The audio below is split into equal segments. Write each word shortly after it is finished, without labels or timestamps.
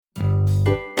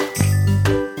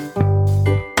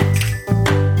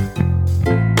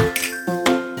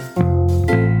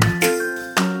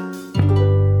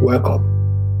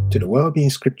wellbeing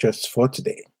scriptures for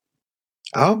today.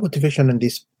 Our motivation on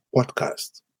this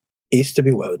podcast is to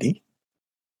be wealthy,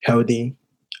 healthy,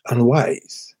 and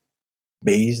wise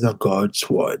based on God's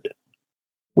word,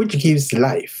 which gives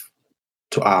life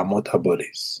to our mortal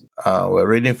bodies. We're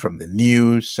reading from the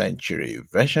New Century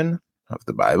Version of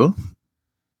the Bible,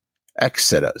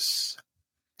 Exodus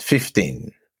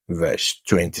 15, verse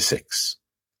 26.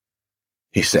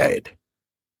 He said,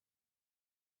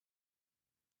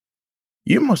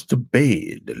 "You must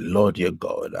obey the Lord your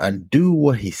God and do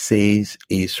what he says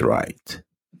is right.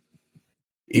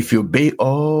 If you obey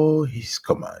all his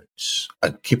commands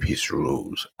and keep his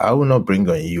rules, I will not bring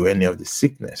on you any of the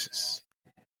sicknesses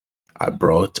I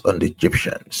brought on the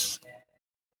Egyptians.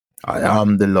 I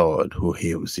am the Lord who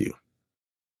heals you."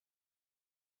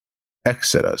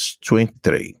 Exodus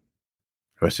 23,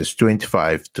 verses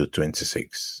 25 to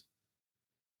 26.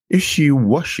 If you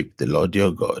worship the Lord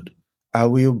your God, I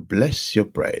will bless your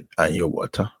bread and your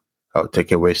water. I'll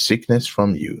take away sickness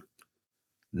from you.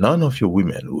 None of your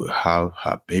women will have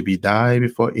her baby die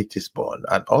before it is born,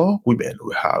 and all women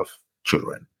will have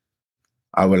children.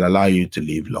 I will allow you to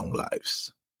live long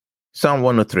lives. Psalm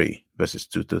 103, verses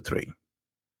 2 to 3.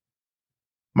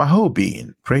 My whole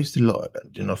being, praise the Lord,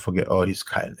 and do not forget all his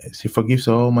kindness. He forgives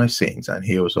all my sins and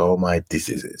heals all my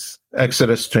diseases.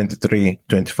 Exodus 23,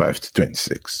 25 to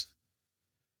 26.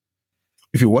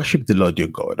 If you worship the Lord your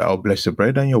God, I will bless your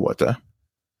bread and your water.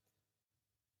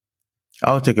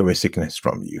 I will take away sickness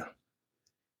from you.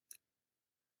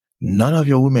 None of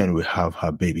your women will have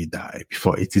her baby die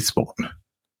before it is born,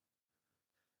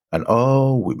 and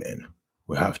all women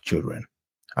will have children.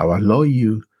 I will allow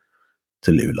you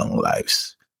to live long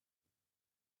lives.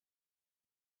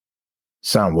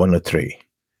 Psalm 103,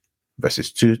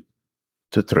 verses 2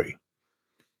 to 3.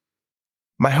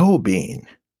 My whole being,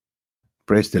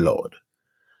 praise the Lord,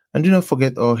 and do not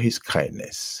forget all his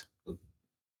kindness.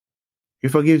 He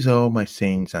forgives all my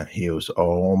sins and heals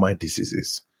all my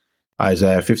diseases.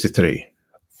 Isaiah 53,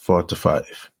 4 to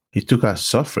 5. He took our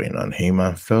suffering on him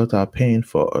and felt our pain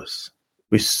for us.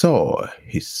 We saw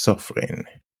his suffering,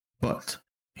 but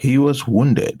he was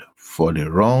wounded for the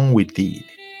wrong we did.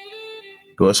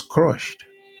 He was crushed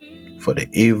for the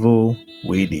evil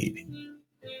we did.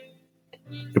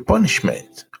 The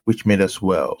punishment which made us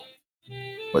well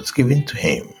was given to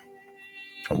him,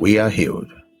 and we are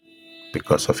healed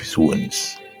because of his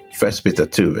wounds. 1 Peter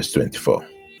 2, verse 24.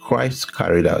 Christ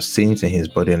carried our sins in his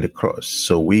body on the cross,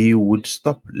 so we would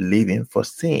stop living for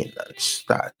sin and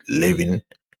start living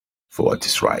for what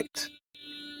is right.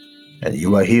 And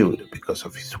you are healed because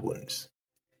of his wounds.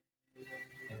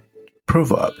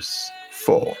 Proverbs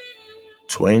 4,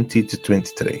 20 to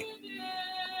 23.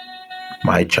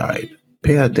 My child,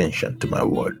 pay attention to my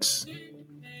words.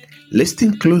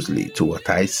 Listen closely to what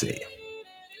I say.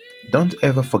 Don't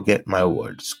ever forget my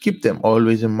words. Keep them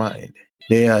always in mind.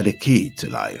 They are the key to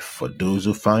life for those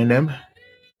who find them,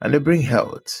 and they bring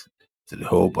health to the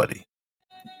whole body.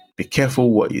 Be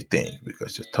careful what you think,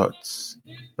 because your thoughts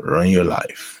run your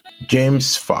life.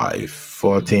 James 5,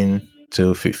 14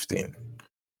 to 15.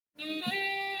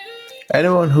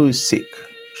 Anyone who is sick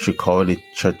should call the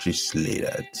church's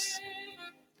leaders.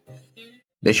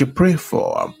 They should pray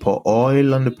for and pour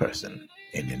oil on the person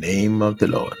in the name of the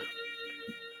Lord.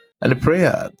 And the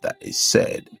prayer that is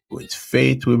said with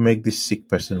faith will make the sick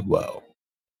person well.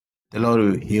 The Lord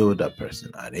will heal that person,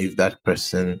 and if that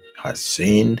person has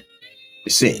sinned,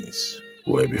 the sins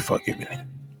will be forgiven.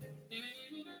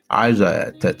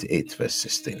 Isaiah 38, verse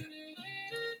 16.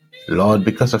 Lord,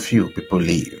 because of you, people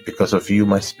live. Because of you,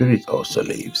 my spirit also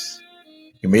lives.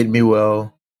 You made me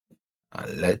well,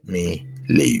 and let me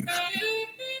live.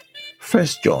 1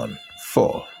 John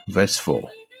 4, verse 4.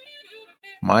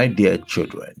 My dear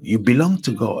children, you belong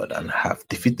to God and have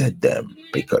defeated them,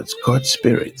 because God's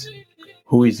Spirit,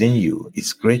 who is in you,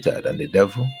 is greater than the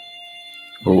devil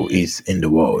who is in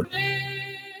the world.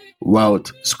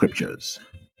 Wealth Scriptures.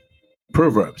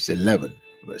 Proverbs 11,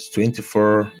 verse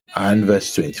 24 and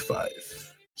verse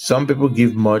 25. Some people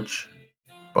give much,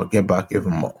 but get back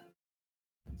even more.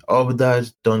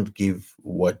 Others don't give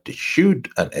what they should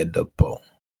and end up poor.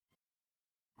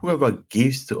 Whoever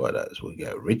gives to others will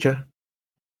get richer.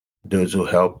 Those who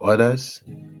help others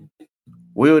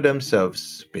will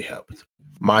themselves be helped.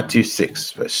 Matthew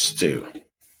 6, verse 2.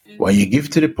 When you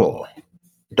give to the poor,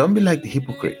 don't be like the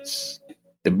hypocrites.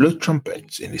 They blow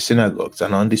trumpets in the synagogues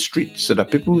and on the streets so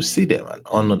that people will see them and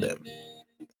honor them.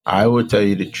 I will tell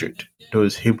you the truth.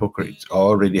 Those hypocrites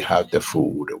already have the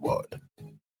full reward.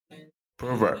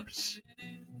 Proverbs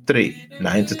 3,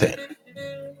 9 to 10.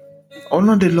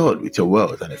 Honor the Lord with your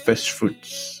wealth and the first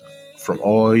fruits from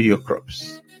all your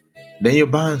crops. Then your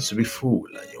barns will be full,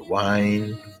 and your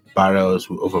wine barrels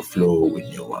will overflow with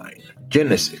new wine.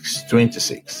 Genesis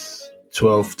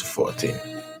 26:12-14.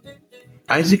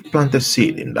 Isaac planted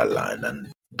seed in that land,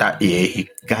 and that year he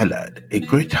gathered a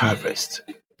great harvest.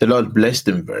 The Lord blessed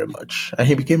him very much, and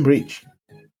he became rich.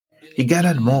 He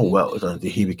gathered more wealth until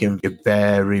he became a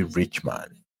very rich man.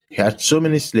 He had so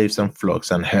many slaves and flocks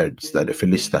and herds that the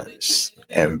Philistines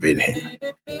envied him.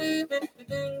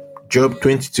 Job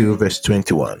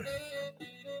 22:21.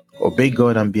 Obey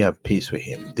God and be at peace with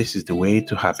him. This is the way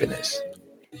to happiness.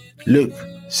 Luke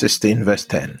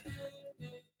 16:10.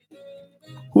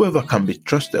 Whoever can be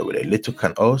trusted with a little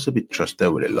can also be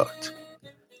trusted with a lot.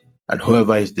 And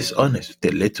whoever is dishonest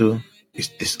with a little is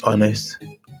dishonest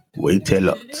with a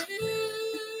lot.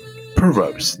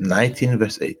 Proverbs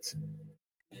 19:8.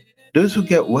 Those who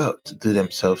get wealth do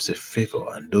themselves a favor,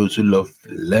 and those who love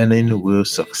learning will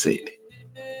succeed.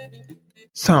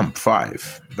 Psalm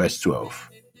 5:12.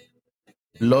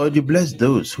 Lord, you bless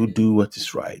those who do what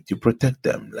is right. You protect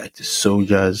them like the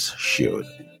soldier's shield.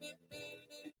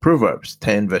 Proverbs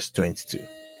 10:22.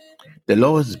 The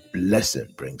Lord's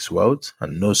blessing brings wealth,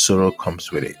 and no sorrow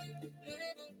comes with it.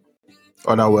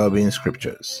 Other well-being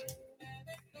scriptures.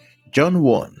 John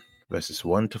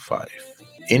 1:1-5.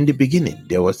 In the beginning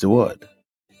there was the Word.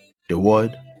 The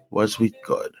Word was with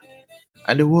God,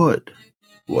 and the Word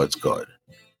was God.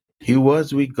 He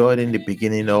was with God in the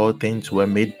beginning. All things were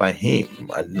made by him,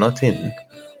 and nothing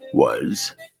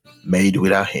was made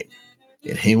without him.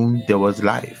 In him there was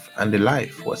life, and the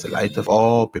life was the light of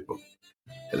all people.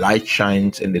 The light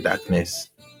shines in the darkness,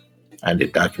 and the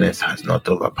darkness has not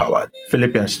overpowered.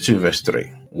 Philippians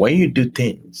 2:3. When you do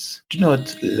things, do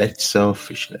not let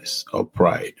selfishness or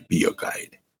pride be your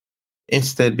guide.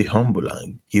 Instead, be humble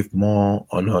and give more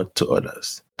honor to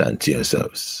others than to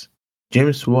yourselves.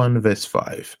 James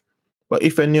 1:5. But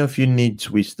if any of you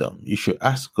needs wisdom, you should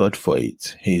ask God for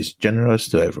it. He is generous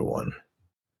to everyone,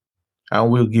 and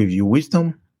will give you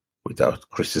wisdom without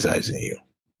criticizing you.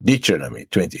 Deuteronomy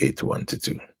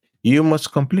 28:1-2. You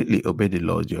must completely obey the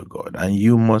Lord your God, and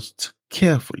you must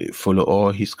carefully follow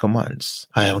all his commands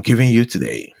I am giving you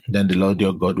today. Then the Lord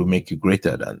your God will make you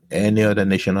greater than any other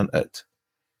nation on earth.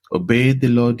 Obey the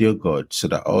Lord your God so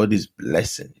that all these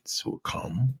blessings will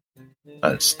come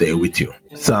and stay with you.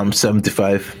 Psalm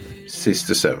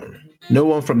 75:6-7. No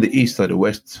one from the east or the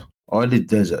west or the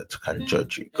desert can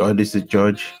judge you. God is the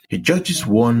judge. He judges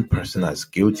one person as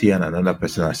guilty and another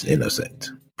person as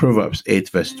innocent. Proverbs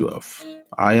 8:12.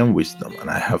 I am wisdom and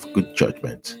I have good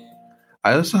judgment.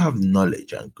 I also have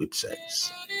knowledge and good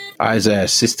sense. Isaiah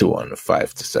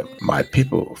 61:5-7. My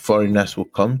people, foreigners, will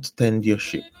come to tend your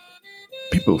sheep.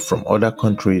 People from other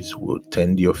countries will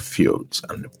tend your fields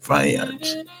and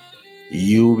vineyards.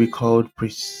 You will be called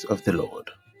priests of the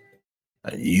Lord,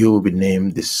 and you will be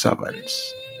named the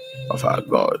servants of our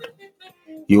God.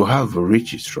 You will have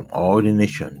riches from all the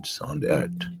nations on the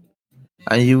earth,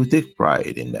 and you will take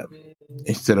pride in them.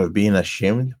 Instead of being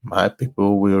ashamed, my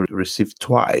people will receive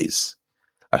twice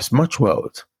as much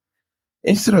wealth.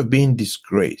 Instead of being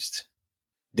disgraced,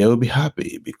 they will be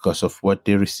happy because of what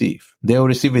they receive. They will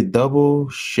receive a double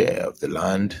share of the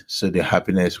land, so their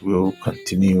happiness will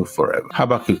continue forever.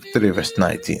 Habakkuk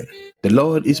 3:19. The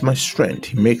Lord is my strength.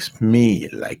 He makes me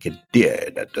like a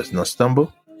deer that does not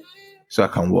stumble, so I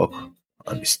can walk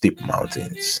on the steep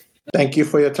mountains. Thank you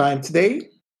for your time today.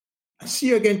 I'll see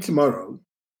you again tomorrow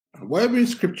on Wellbeing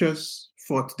Scriptures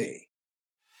for Today.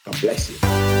 God bless you.